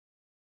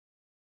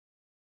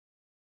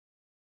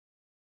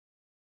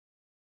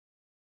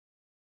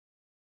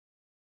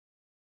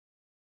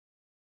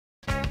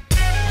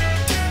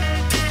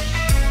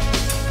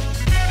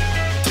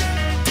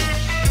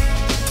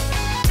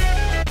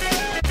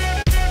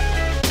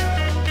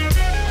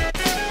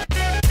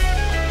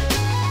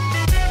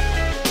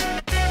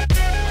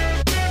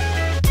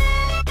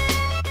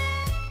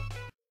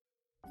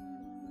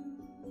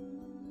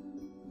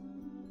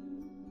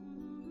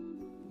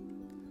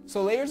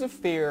So Layers of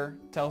Fear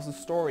tells the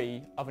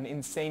story of an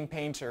insane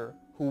painter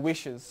who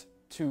wishes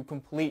to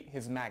complete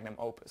his magnum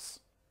opus.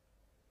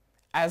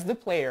 As the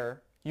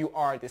player, you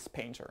are this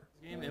painter.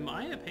 Am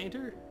I a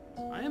painter?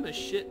 I am a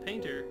shit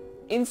painter.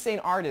 Insane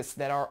artists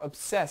that are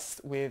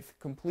obsessed with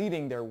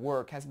completing their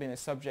work has been a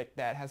subject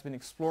that has been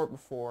explored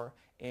before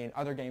in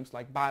other games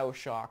like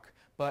BioShock,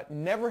 but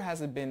never has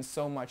it been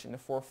so much in the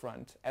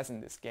forefront as in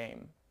this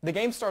game. The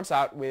game starts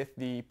out with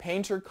the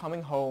painter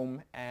coming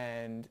home,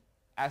 and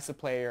as a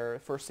player, the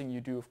first thing you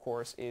do, of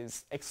course,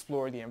 is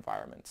explore the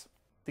environment.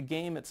 The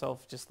game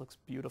itself just looks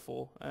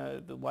beautiful.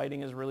 The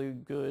lighting is really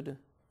good.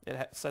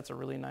 It sets a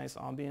really nice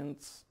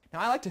ambience. Now,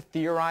 I like to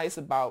theorize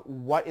about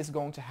what is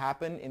going to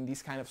happen in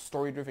these kind of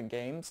story-driven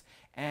games,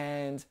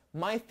 and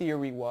my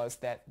theory was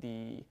that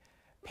the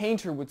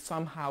painter would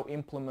somehow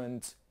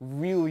implement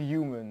real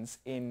humans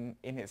in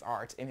his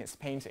art, in his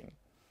painting,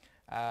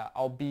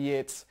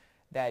 albeit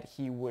that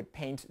he would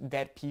paint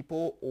dead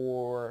people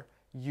or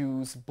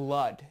use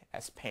blood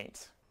as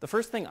paint. The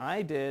first thing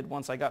I did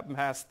once I got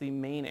past the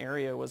main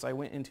area was I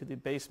went into the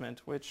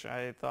basement, which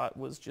I thought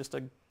was just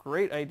a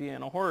great idea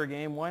in a horror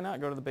game. Why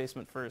not go to the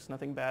basement first?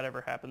 Nothing bad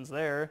ever happens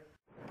there.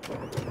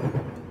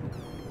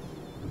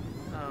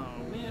 Oh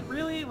man,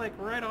 really? Like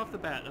right off the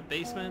bat, a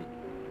basement?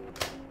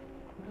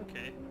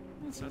 Okay,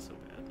 that's not so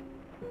bad.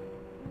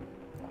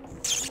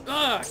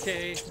 Ah,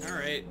 okay,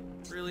 alright,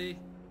 really?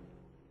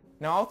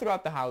 Now, all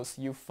throughout the house,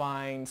 you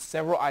find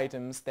several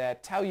items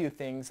that tell you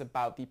things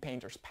about the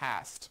painter's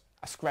past.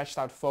 A scratched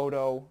out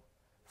photo,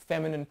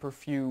 feminine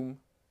perfume,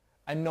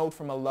 a note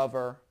from a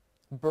lover,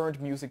 burned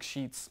music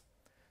sheets.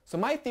 So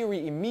my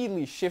theory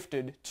immediately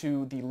shifted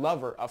to the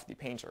lover of the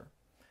painter.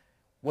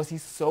 Was he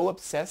so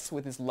obsessed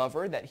with his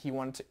lover that he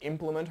wanted to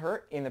implement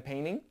her in the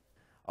painting?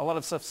 A lot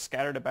of stuff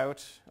scattered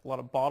about, a lot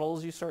of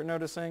bottles you start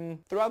noticing.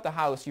 Throughout the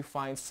house, you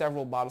find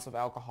several bottles of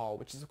alcohol,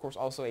 which is of course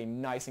also a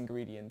nice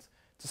ingredient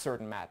to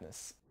certain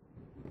madness.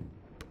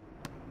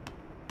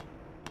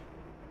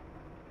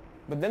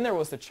 But then there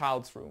was the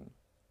child's room.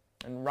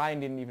 And Ryan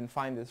didn't even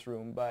find this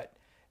room, but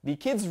the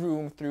kid's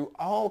room threw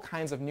all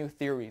kinds of new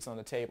theories on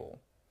the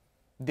table.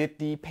 Did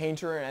the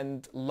painter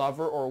and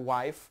lover or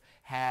wife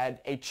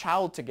had a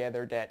child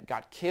together that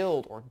got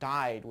killed or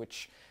died,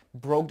 which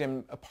broke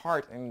them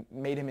apart and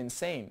made him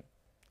insane?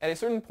 At a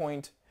certain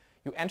point,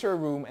 you enter a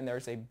room and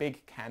there's a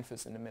big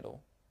canvas in the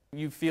middle.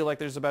 You feel like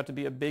there's about to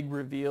be a big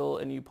reveal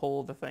and you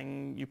pull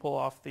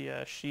off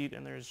the sheet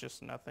and there's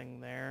just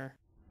nothing there.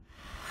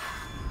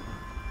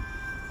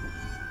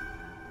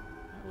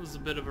 That was a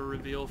bit of a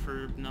reveal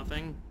for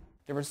nothing.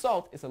 The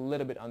result is a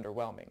little bit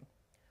underwhelming.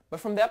 But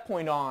from that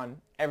point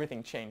on,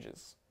 everything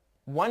changes.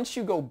 Once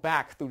you go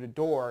back through the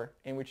door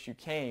in which you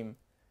came,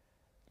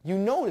 you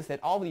notice that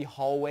all the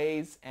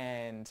hallways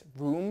and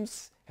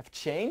rooms have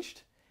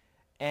changed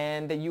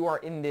and that you are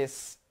in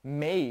this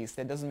maze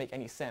that doesn't make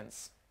any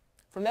sense.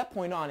 From that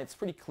point on, it's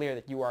pretty clear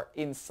that you are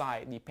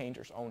inside the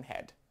painter's own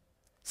head.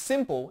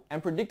 Simple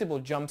and predictable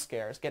jump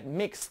scares get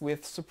mixed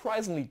with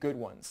surprisingly good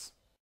ones.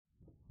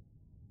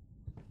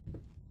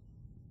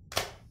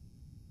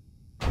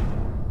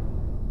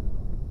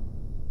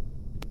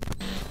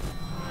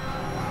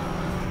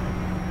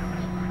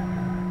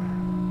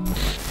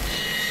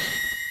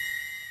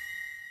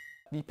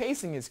 The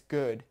pacing is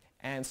good,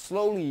 and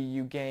slowly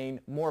you gain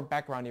more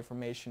background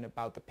information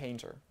about the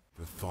painter.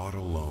 The thought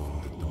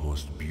alone that the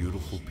most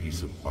beautiful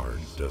piece of art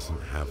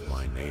doesn't have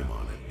my name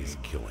on it is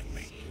killing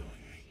me.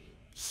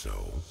 So,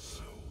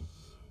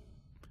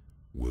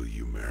 will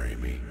you marry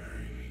me?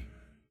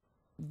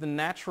 The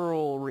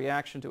natural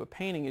reaction to a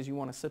painting is you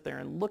want to sit there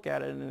and look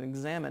at it and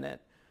examine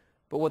it.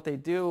 But what they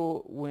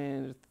do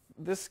with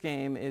this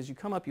game is you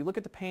come up, you look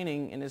at the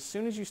painting, and as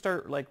soon as you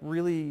start like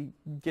really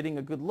getting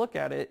a good look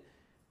at it,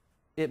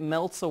 it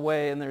melts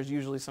away and there's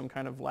usually some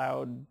kind of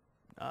loud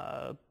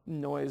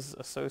noise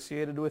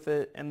associated with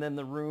it, and then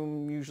the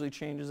room usually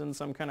changes in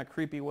some kind of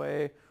creepy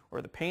way, or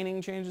the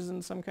painting changes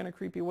in some kind of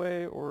creepy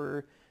way,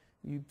 or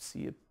you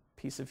see a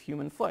piece of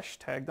human flesh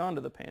tagged onto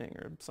the painting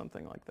or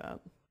something like that.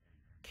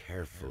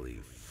 Carefully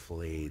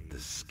flayed the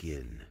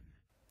skin.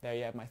 There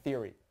you have my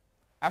theory.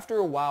 After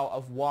a while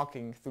of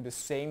walking through the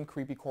same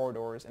creepy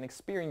corridors and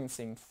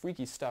experiencing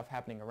freaky stuff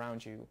happening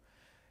around you,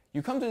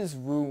 you come to this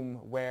room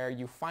where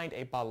you find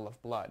a bottle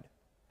of blood.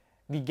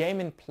 The game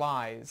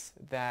implies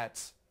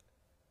that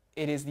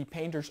it is the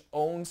painter's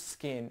own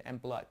skin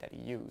and blood that he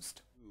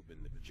used.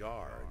 In the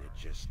jar, and it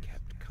just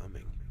kept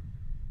coming.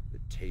 The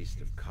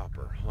taste of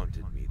copper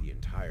haunted me the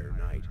entire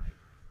night.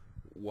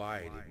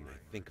 Why didn't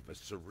I think of a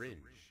syringe?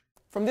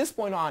 From this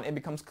point on, it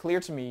becomes clear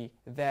to me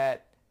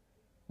that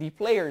the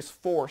player is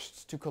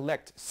forced to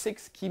collect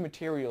 6 key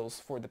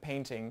materials for the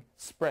painting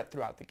spread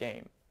throughout the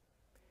game.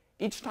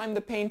 Each time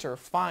the painter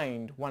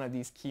finds one of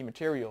these key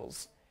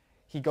materials,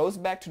 he goes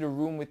back to the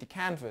room with the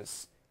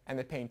canvas and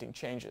the painting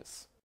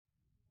changes.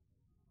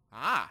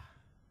 Ah!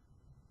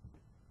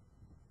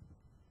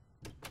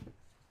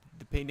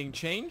 The painting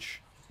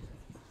change?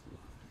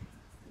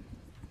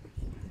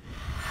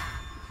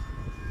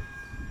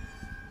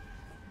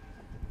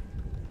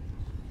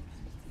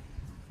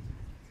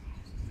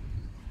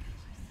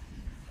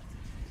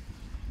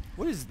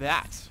 What is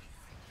that?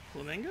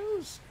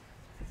 Flamingos?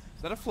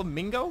 Is that a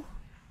flamingo?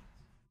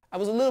 I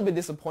was a little bit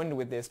disappointed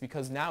with this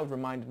because now it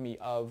reminded me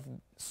of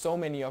so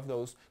many of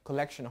those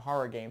collection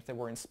horror games that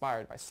were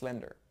inspired by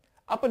Slender.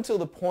 Up until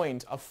the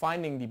point of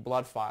finding the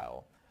blood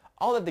file,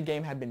 all that the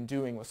game had been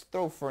doing was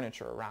throw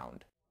furniture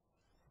around.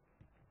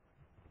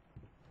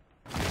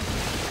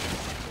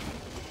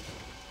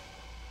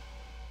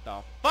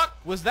 The fuck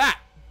was that?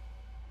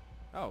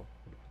 Oh.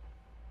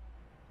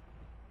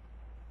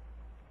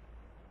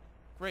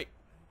 Great.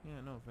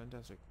 Yeah, no,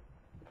 fantastic.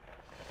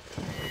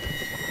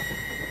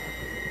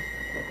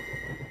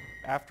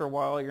 After a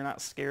while, you're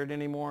not scared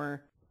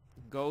anymore.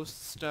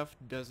 Ghost stuff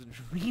doesn't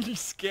really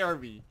scare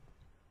me.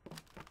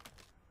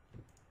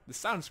 This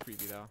sounds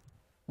creepy though.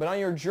 But on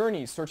your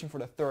journey searching for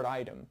the third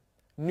item,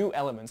 new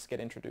elements get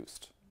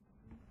introduced.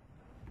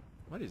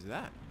 What is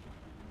that?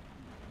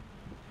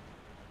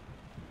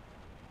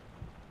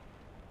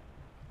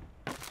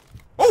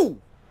 Oh!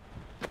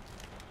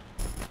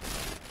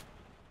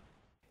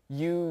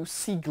 You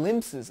see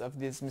glimpses of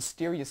this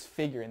mysterious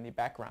figure in the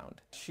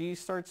background. She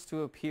starts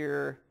to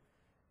appear,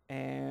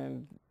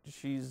 and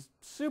she's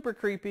super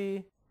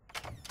creepy.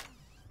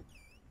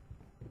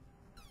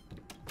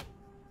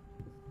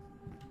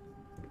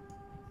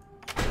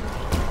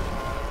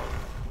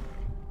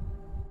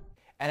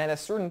 And at a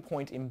certain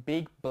point in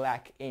big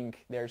black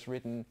ink, there's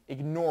written,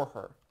 "Ignore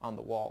her," on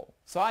the wall.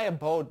 So I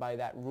abode by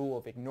that rule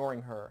of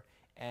ignoring her,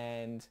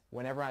 and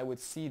whenever I would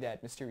see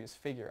that mysterious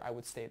figure, I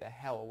would stay the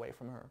hell away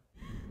from her.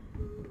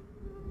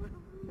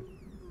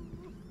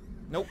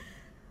 Nope.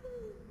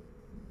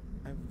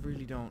 I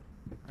really don't.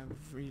 I'm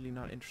really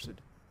not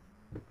interested.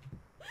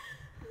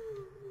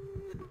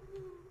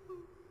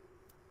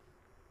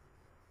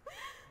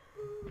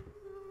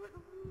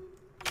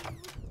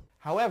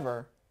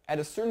 However, at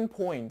a certain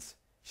point,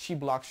 she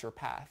blocks your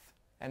path,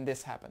 and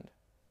this happened.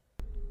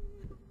 I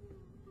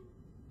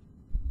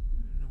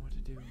don't know what to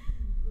do.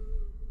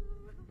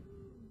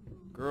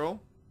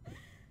 Girl?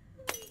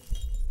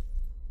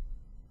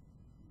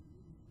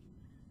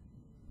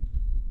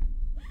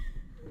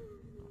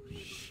 Oh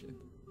shit.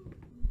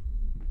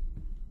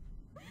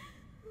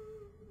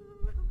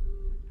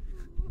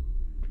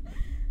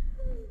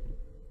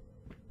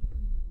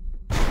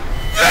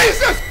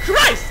 Jesus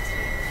Christ!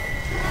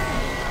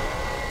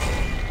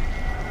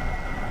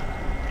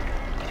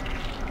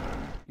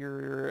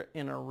 You're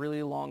in a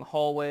really long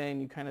hallway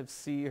and you kind of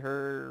see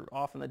her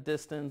off in the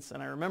distance,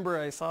 and I remember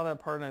I saw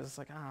that part and I was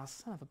like, ah,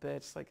 son of a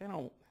bitch, like, I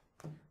don't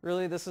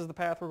really, this is the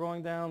path we're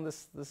going down,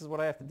 this is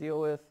what I have to deal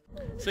with.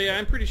 So yeah,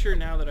 I'm pretty sure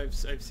now that I've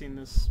seen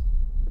this.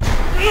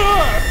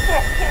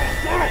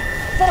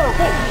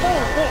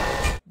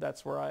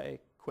 That's where I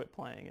quit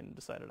playing and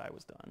decided I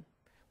was done.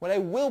 What I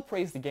will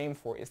praise the game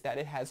for is that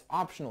it has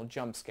optional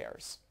jump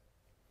scares.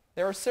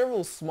 There are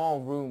several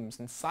small rooms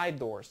and side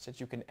doors that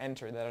you can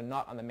enter that are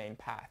not on the main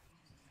path.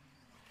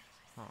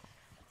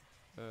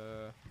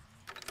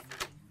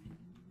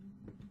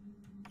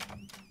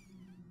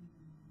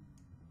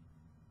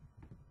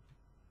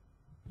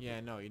 Yeah,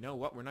 no, you know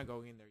what? We're not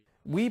going in there.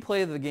 We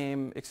play the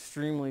game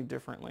extremely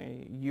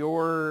differently.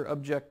 Your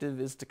objective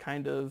is to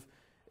kind of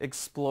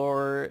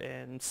explore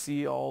and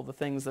see all the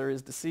things there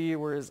is to see,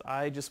 whereas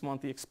I just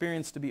want the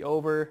experience to be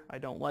over. I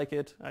don't like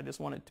it. I just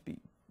want it to be,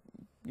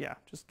 yeah,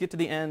 just get to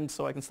the end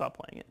so I can stop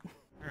playing it.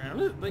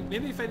 Alright, like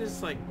maybe if I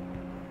just like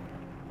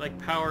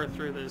power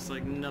through this,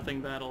 like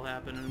nothing bad will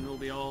happen and it'll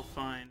be all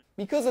fine.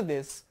 Because of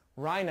this,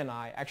 Ryan and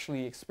I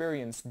actually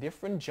experience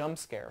different jump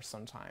scares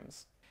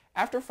sometimes.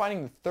 After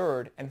finding the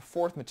third and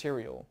fourth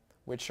material,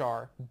 which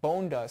are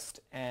bone dust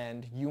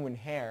and human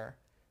hair,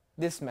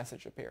 this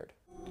message appeared.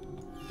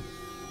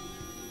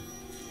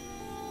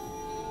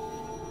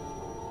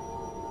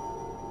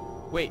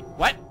 Wait,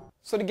 what?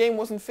 So the game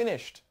wasn't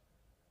finished.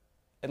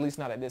 At least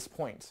not at this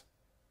point.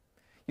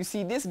 You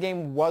see, this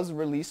game was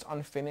released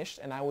unfinished,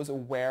 and I was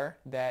aware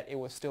that it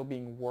was still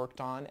being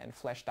worked on and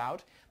fleshed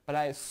out, but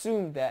I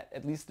assumed that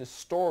at least the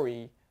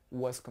story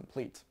was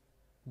complete.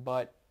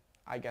 But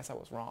I guess I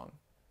was wrong.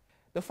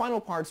 The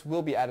final parts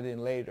will be added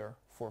in later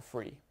for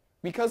free.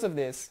 Because of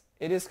this,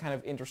 it is kind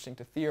of interesting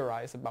to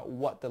theorize about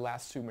what the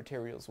last two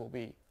materials will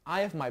be.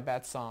 I have my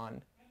bets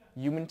on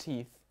human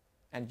teeth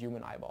and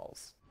human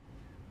eyeballs.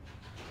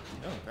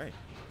 Oh, great.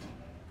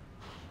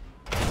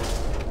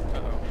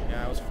 Uh-oh.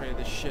 Yeah, I was afraid of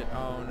this shit.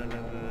 Oh, no, no,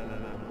 no, no, no, no,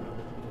 no.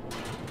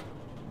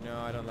 No,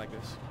 I don't like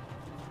this.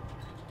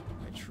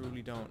 I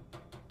truly don't.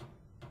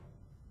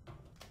 Oh,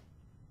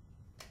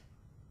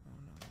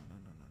 no, no, no,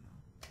 no, no,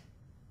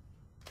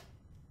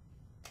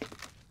 no.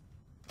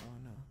 Oh,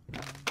 no.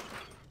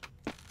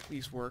 No.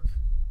 Please work.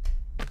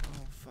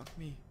 Oh, fuck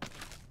me.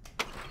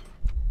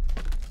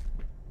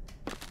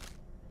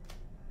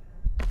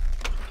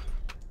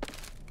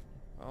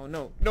 Oh,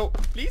 no. No,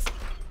 please.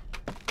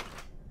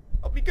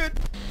 I'll be good.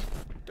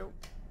 Don't.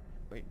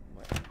 Wait,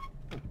 what?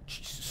 Oh,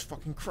 Jesus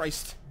fucking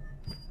Christ.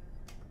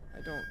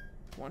 I don't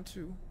want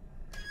to.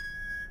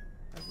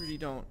 I really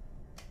don't.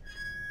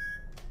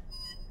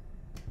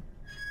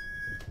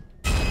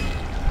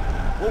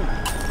 Whoa.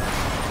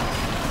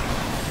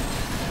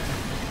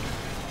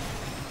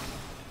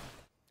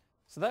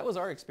 So that was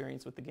our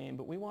experience with the game,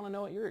 but we want to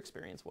know what your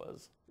experience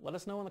was. Let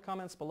us know in the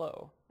comments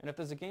below. And if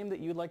there's a game that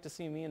you'd like to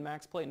see me and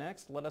Max play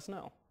next, let us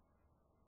know.